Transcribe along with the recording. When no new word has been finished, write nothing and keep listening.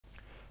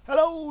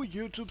Hello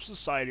YouTube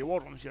Society,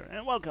 WarDrums here,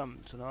 and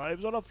welcome to another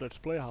episode of Let's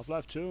Play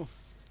Half-Life 2.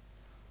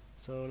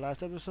 So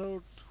last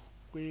episode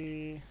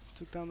we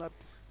took down that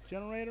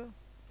generator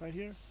right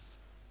here,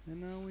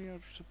 and now we are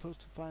supposed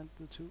to find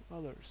the two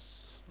others.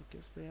 I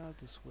guess they are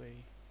this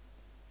way.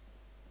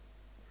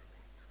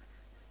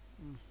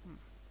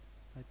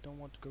 I don't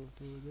want to go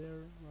through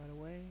there right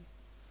away.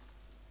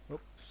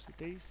 Oops, a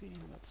daisy,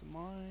 that's a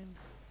mine.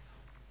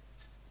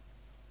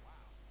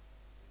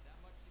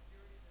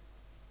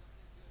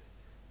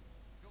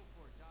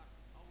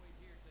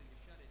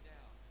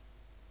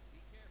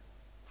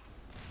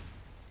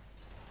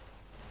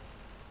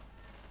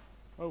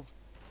 Oh.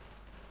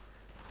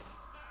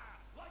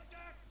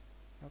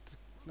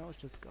 No,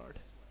 it's just a guard.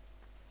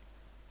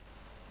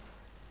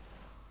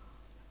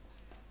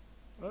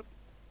 Up.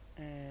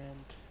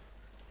 And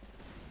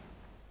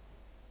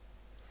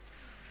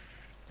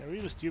they're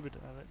really stupid.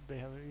 They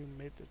have even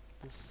made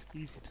this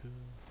easy to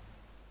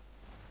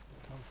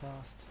come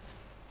fast.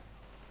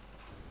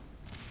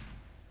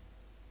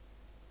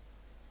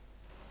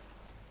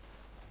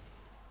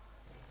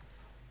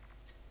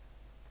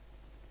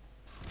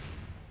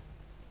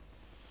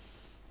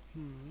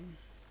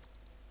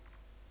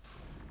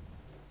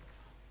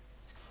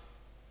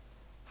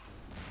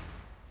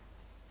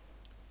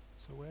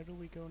 So where do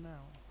we go now?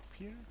 Up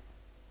here,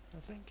 I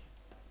think.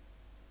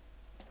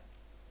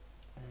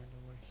 And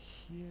over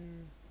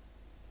here,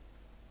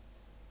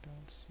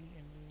 don't see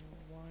any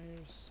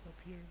wires up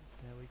here.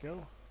 There we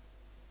go.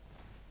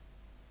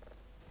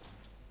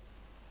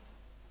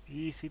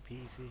 Easy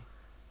peasy.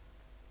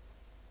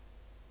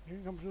 You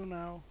can come through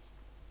now.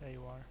 There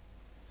you are.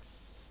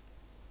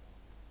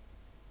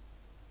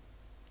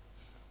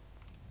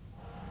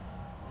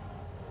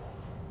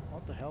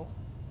 What the hell?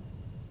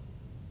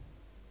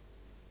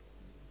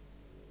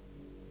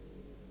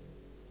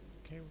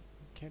 Okay, we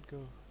can't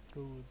go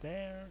through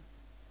there.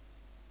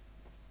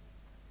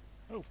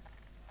 Oh.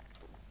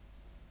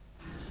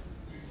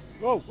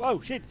 Whoa,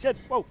 whoa, shit,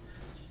 whoa.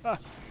 Ah.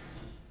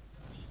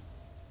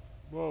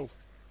 Whoa.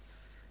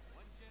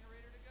 One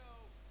generator to go.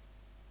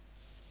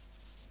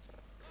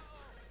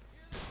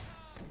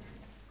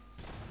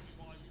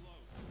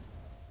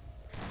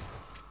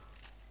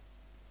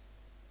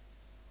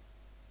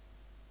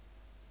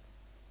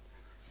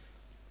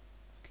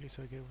 Okay,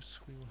 so I guess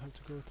we will have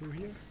to go through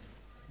here.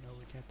 No,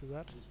 we can't do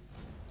that.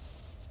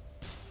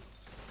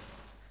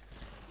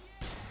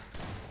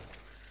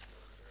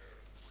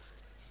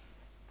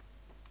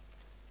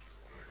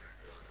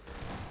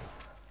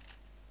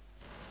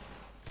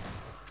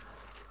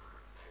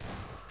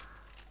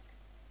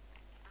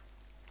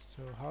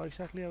 So how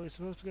exactly are we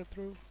supposed to get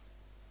through?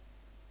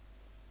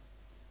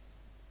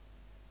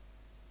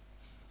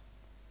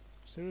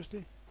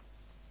 Seriously?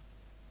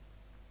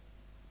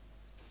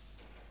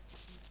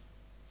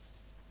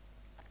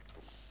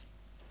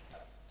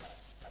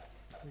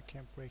 We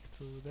can't break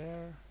through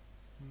there.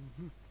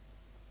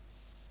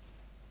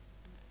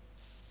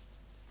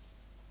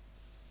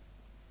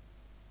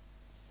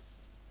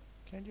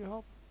 Can you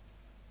help?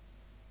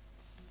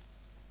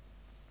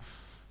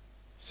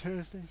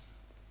 Seriously?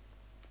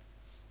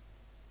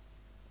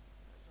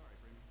 Sorry,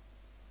 Brimmy.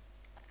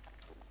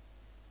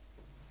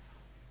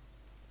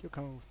 You're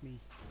coming with me.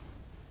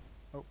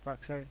 Oh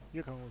fuck, sorry.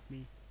 You're coming with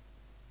me.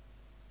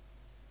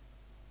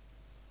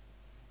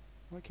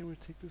 Why can't we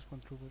take this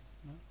one through but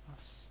not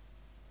us?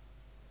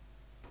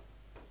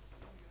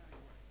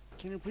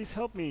 Can you please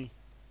help me?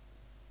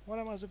 What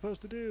am I supposed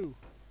to do?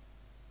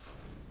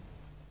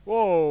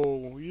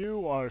 Whoa,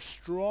 you are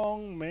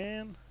strong,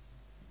 man.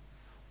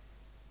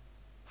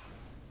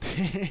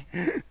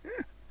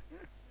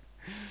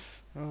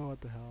 Oh,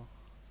 what the hell?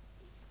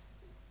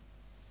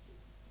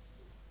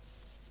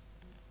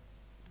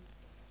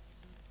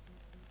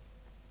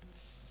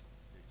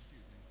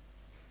 Excuse me.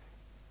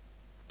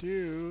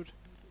 Dude.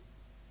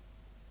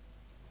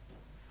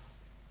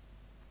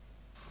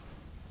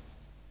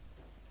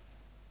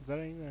 Is that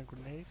even a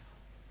grenade?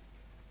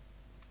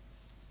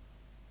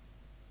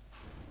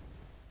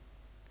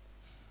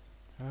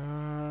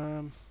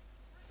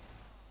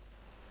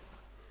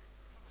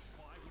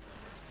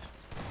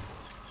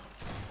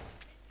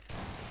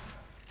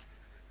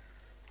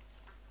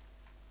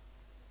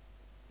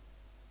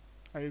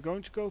 Are you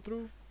going to go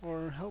through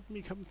or help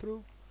me come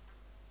through?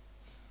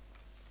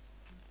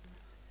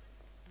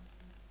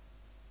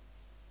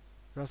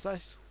 Because I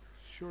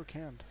sure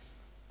can't.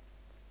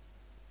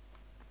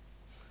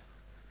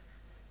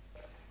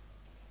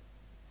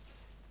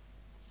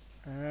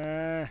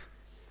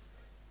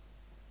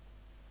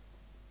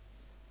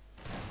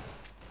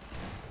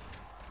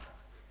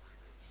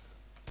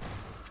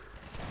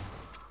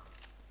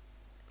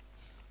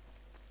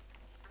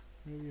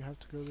 Maybe you have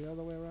to go the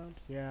other way around?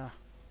 Yeah.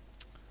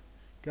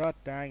 God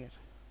dang it.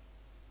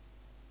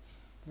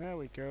 There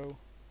we go.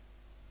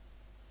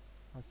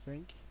 I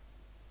think.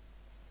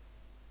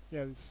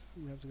 Yeah,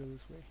 we have to go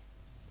this way.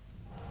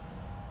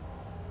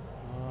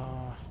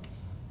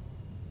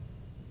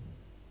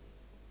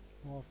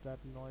 More of that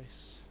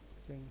noise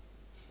thing.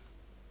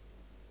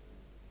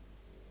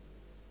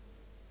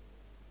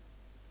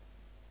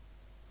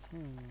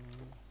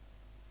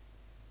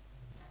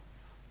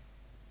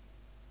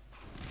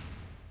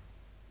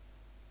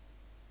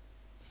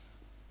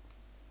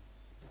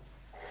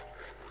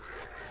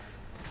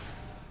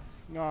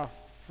 Oh,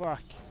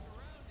 fuck.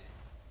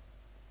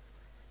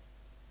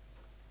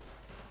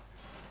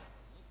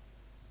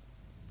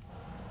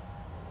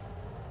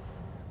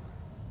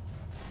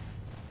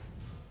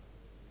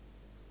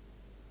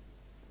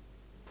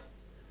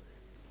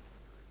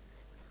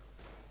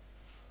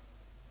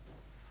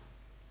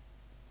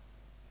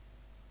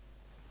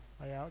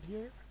 Are you out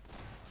here?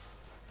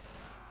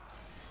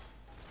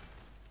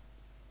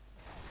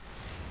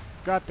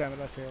 God damn it,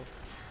 I failed.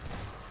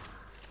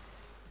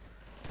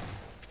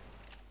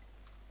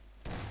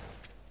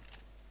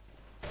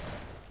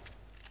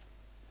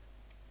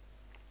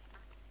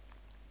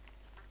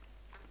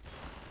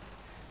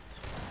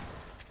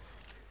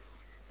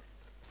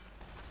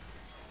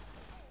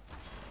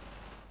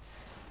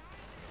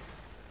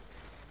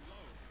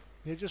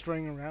 They're just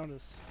running around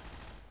us.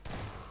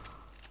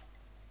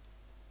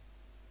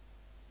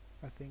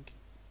 I think.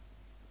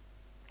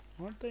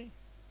 Aren't they?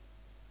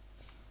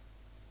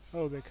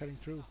 Oh, they're cutting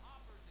through.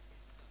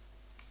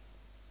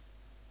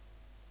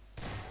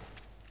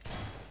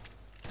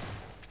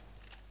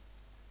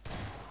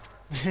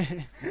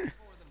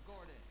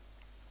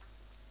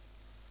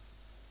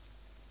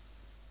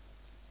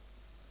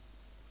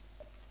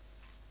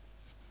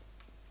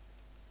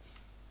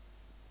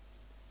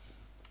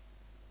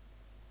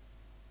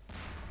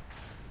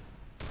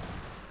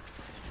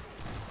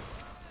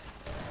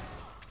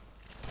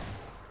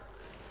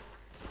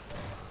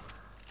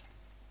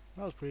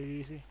 That was pretty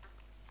easy.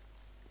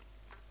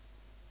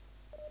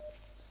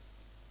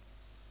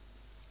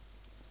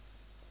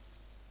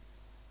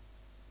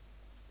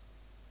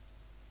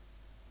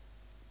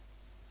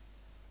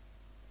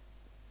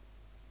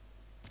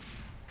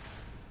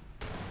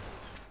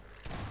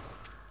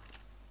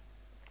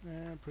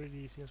 And pretty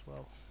easy as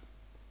well.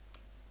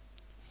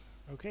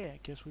 Okay, I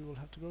guess we will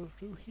have to go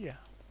through here.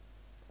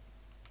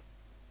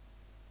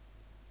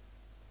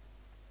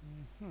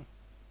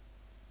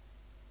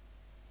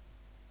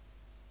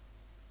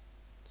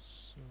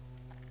 So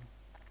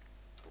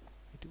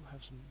I do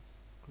have some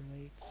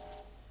grenades.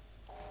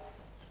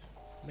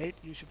 Mate,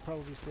 you should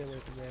probably stay away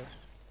from there.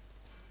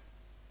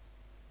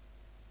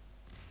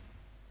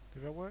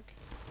 Did that work?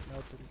 No,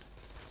 it didn't.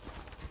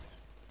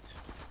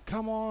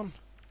 Come on!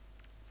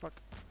 Fuck.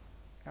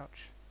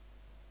 Ouch.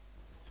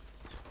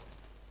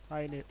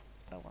 I need...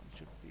 That one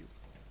should be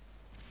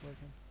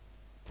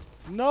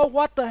working. No,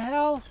 what the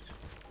hell?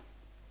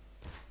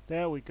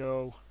 There we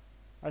go.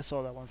 I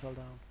saw that one fell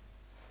down.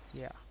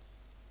 Yeah.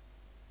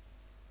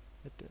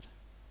 It did.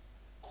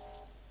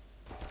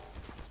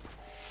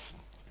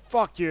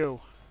 Fuck you!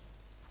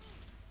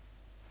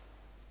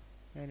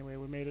 Anyway,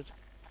 we made it.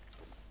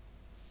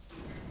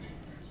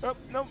 Oh,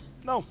 no,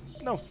 no,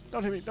 no,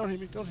 don't hit me, don't hit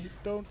me, don't hit,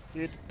 don't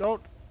hit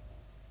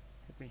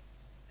me.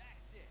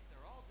 That's it.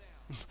 They're all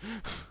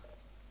down.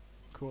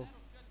 Cool.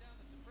 That'll shut down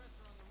the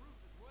suppressor on the roof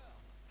as well.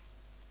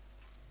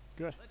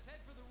 Good. Let's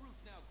head for the roof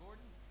now,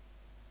 Gordon.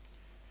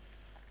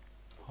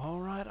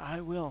 Alright,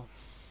 I will.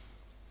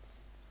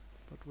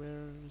 But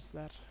where is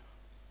that?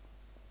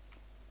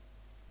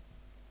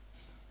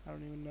 I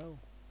don't even know.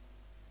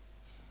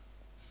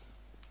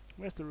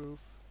 Where's the roof?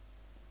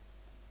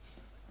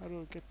 How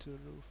do I get to the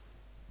roof?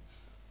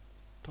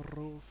 The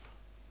roof.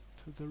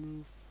 To the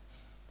roof.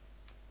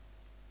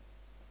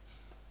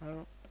 I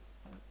don't...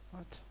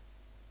 what?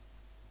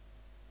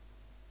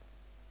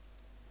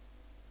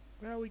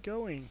 Where are we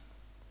going?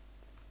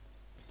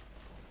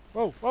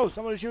 Whoa! Whoa!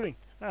 Somebody's shooting!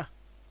 Ah!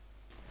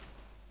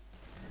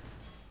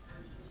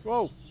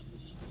 Whoa!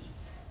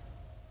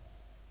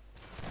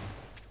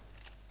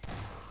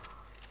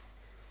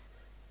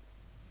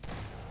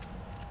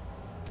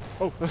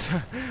 Oh!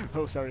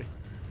 Oh, sorry.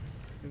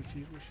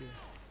 Confused me, sure.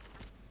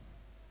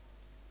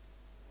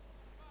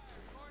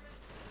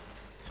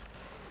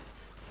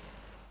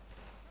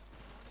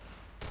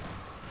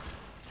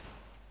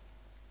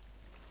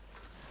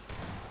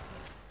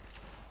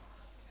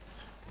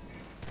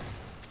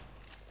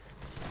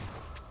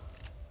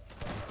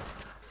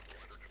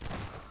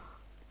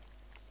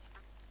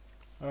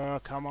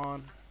 Come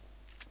on.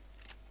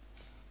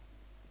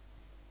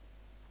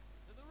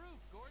 To the roof,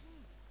 Gordon.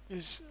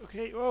 Is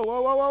okay. Whoa,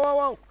 whoa, whoa, whoa, whoa,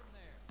 whoa! From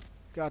there.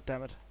 God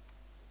damn it.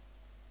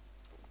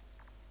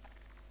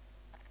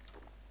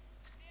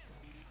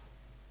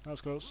 That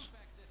was close. Roof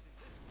access is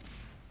this way.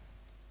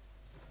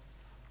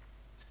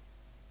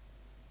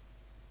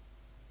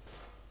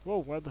 Whoa,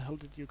 where the hell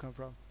did you come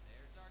from?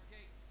 There's our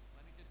gate.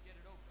 Let me just get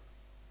it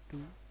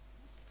open.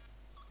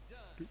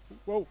 Done.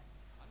 Whoa!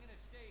 I'm gonna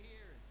stay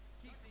here and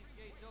keep these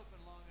gates open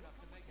long enough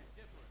to make a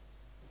difference.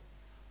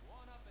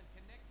 One up and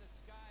connect the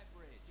sky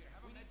bridge.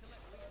 We need to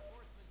let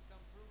reinforcements come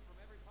through from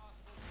every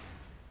possible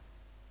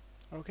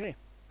direction. Okay.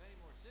 If any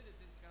more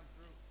citizens come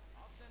through,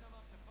 I'll send them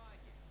up to find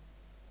you.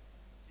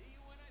 See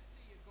you when I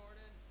see you,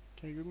 Gordon.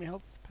 Can you give me a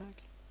health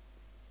pack?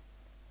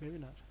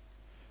 Maybe not.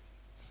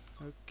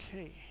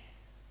 Okay.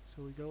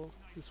 So we go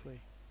this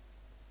way.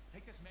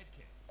 Take this med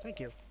kit. Thank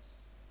you.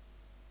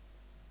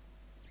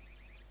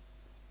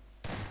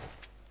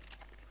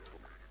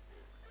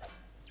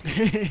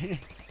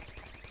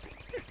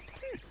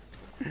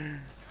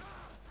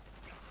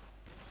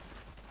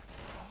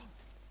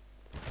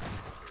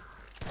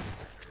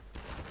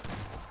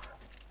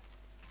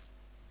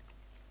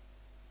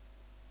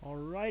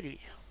 Alrighty.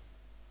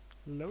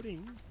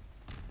 Loading.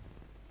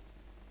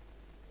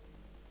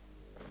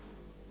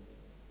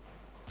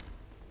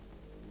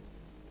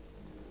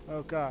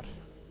 Oh god.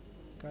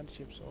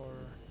 Gunships or...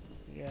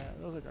 yeah,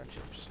 those are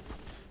gunships.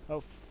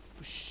 Oh,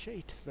 for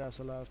shit, there's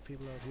a lot of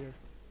people out here.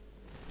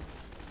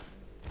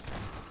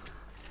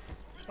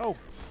 Oh!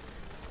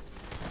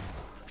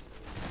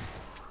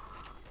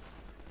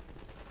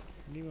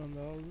 And even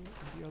on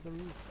the other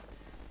roof.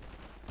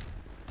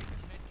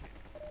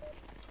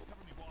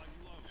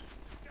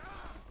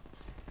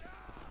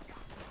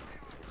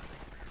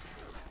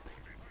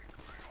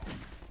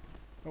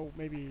 Oh,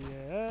 maybe,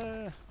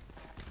 there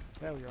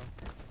we go.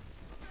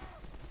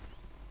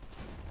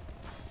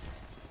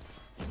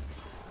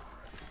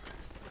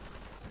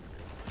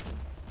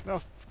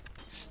 No,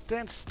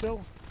 stand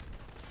still.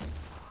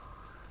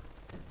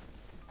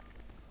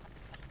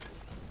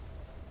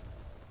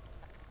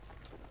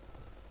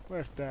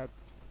 Where's that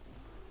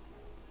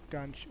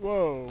gun?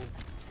 Whoa!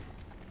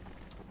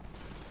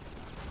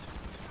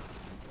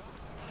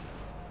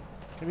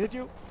 Can I hit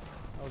you?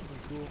 That would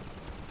be cool.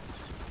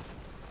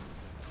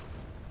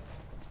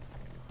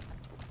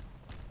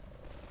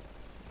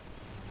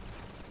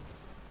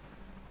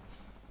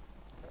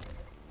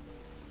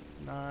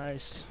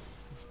 Nice.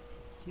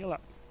 Heal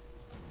up.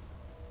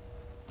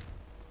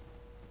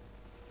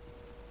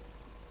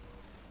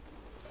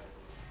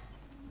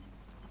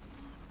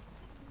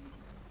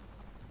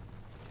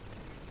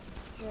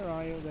 Where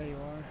are you? There you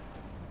are.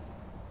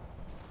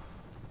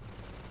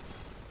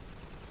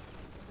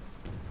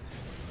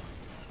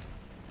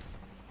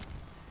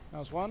 That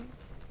was one.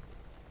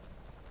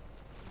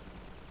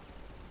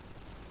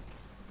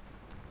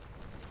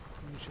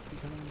 You should be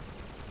coming.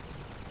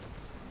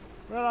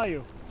 Where are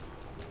you?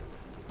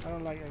 I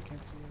don't like. I can't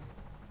see you.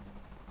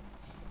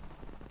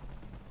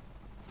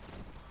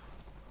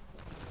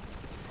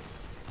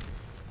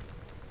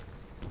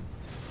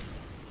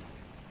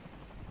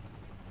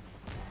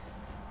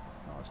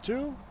 That was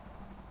two.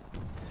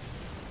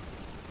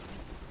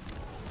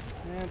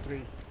 And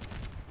three.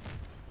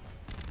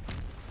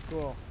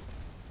 Cool.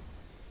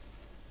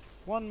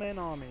 One-man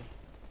army.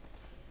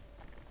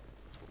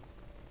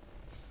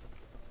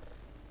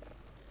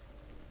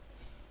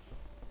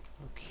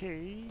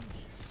 Okay,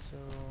 so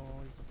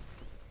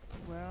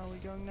where are we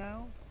going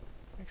now?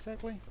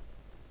 Exactly?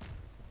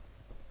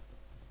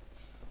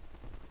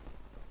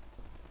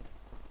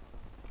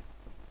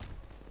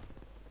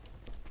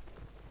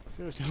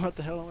 Seriously, what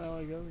the hell am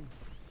I going?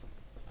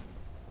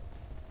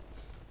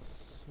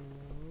 So,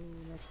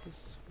 not this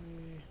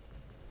way.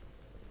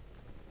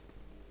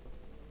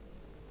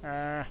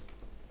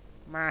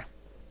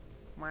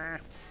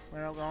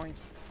 Where are we going?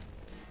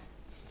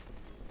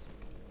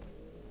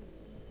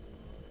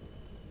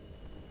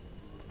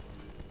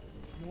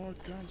 More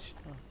guns.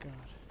 Oh god.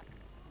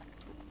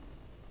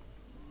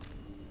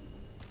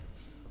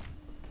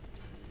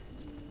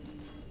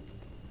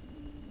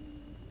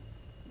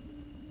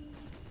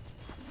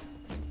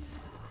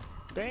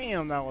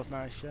 Damn, that was a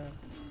nice shot.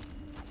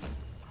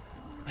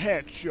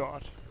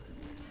 Headshot.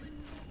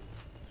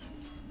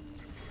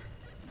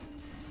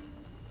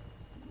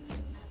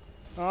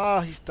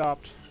 Ah, he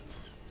stopped.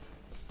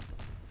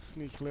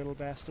 Sneaky little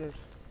bastard.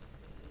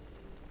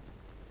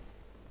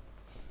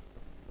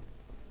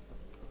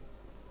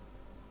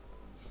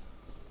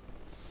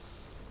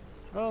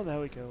 Oh, there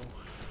we go.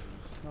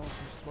 That was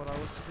just what I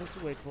was supposed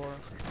to wait for.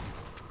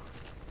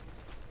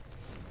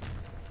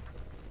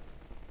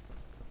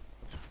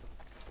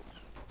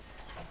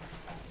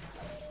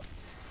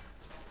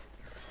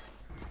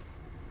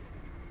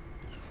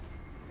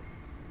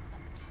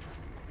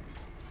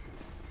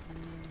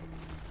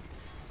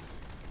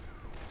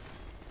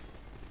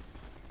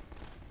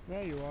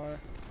 There you are.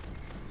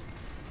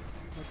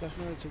 That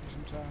definitely took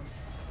some time.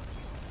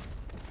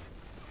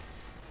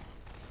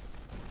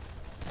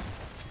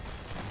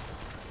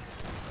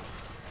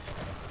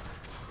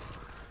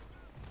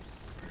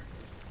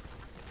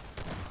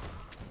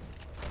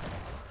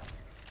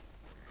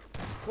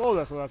 Whoa,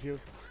 that's a lot of you.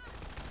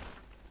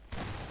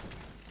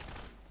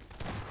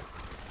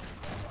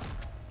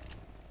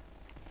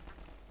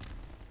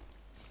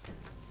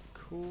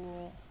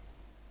 Cool.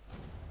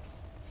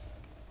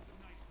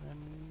 Then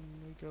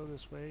we go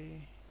this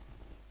way.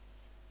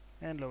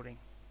 And loading.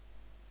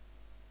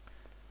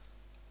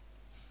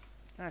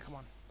 Ah, come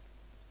on.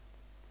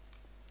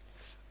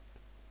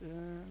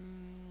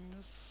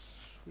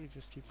 We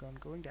just keep on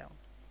going down,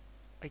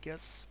 I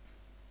guess.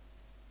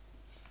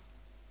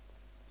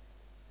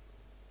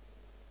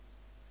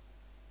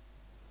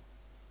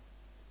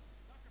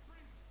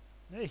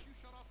 Hey. You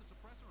shut off the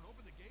suppressor and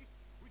open the gate,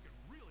 we can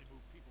really move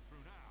people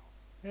through now.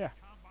 Yeah.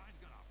 The combine's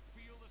gonna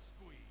feel the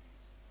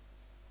squeeze.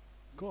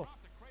 Cool. We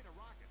dropped a crate of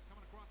rockets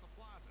coming across the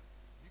plaza.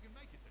 If you can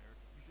make it there,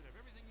 you should have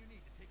everything you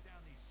need to take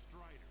down these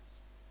striders.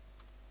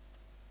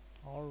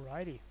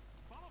 Alrighty.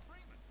 Follow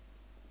Freeman.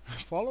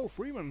 follow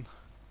Freeman.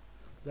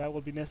 That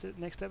will be next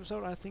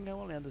episode. I think I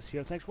will end this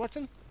here. Thanks for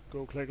watching.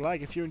 Go click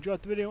like if you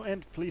enjoyed the video,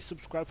 and please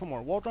subscribe for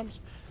more. WarDrums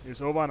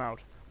is over and out.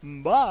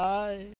 Bye!